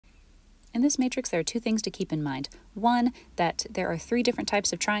In this matrix, there are two things to keep in mind. One, that there are 3 different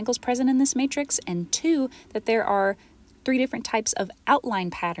types of triangles present in this matrix, and 2, that there are 3 different types of outline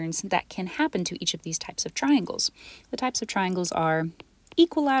patterns that can happen to each of these types of triangles. The types of triangles are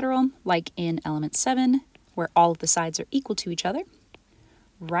equilateral, like in element 7, where all of the sides are equal to each other.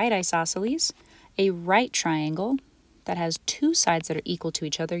 Right isosceles, a right triangle that has 2 sides that are equal to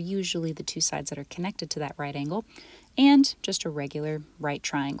each other, usually the 2 sides that are connected to that right angle, and just a regular right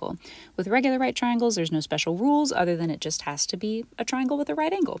triangle. With regular right triangles, there's no special rules other than it just has to be a triangle with a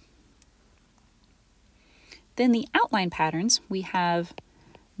right angle. Then the outline patterns, we have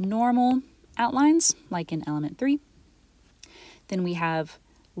normal outlines, like in element 3. Then we have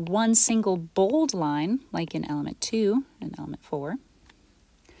one single bold line, like in element 2 and element 4.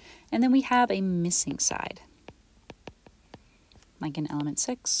 And then we have a missing side, like in element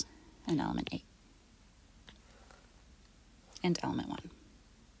 6 and element 8. And element 1.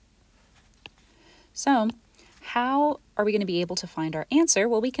 So how are we going to be able to find our answer?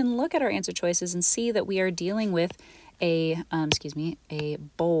 Well, we can look at our answer choices and see that we are dealing with a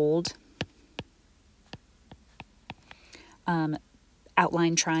bold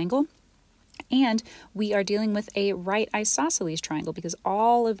outline triangle, and we are dealing with a right isosceles triangle because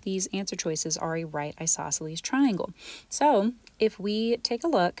all of these answer choices are a right isosceles triangle. So if we take a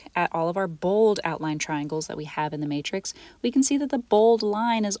look at all of our bold outline triangles that we have in the matrix, we can see that the bold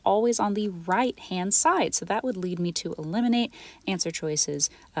line is always on the right-hand side. So that would lead me to eliminate answer choices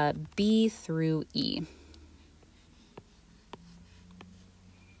B through E.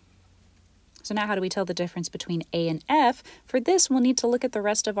 So now how do we tell the difference between A and F? For this, we'll need to look at the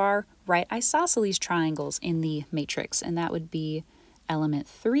rest of our right isosceles triangles in the matrix, and that would be element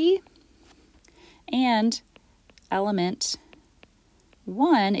 3 and element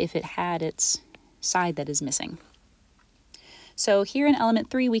 1 if it had its side that is missing. So here in element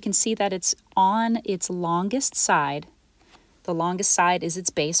 3, we can see that it's on its longest side. The longest side is its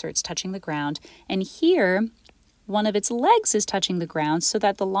base, or it's touching the ground. And here, one of its legs is touching the ground so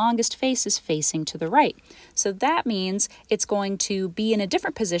that the longest face is facing to the right. So that means it's going to be in a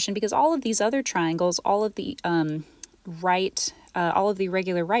different position because all of these other triangles, all of the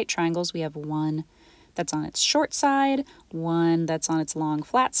regular right triangles, we have one that's on its short side, one that's on its long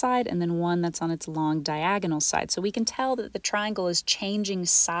flat side, and then one that's on its long diagonal side. So we can tell that the triangle is changing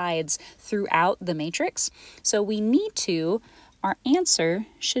sides throughout the matrix. So we need to, our answer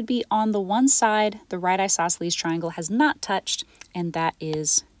should be on the one side the right isosceles triangle has not touched, and that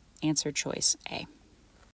is answer choice A.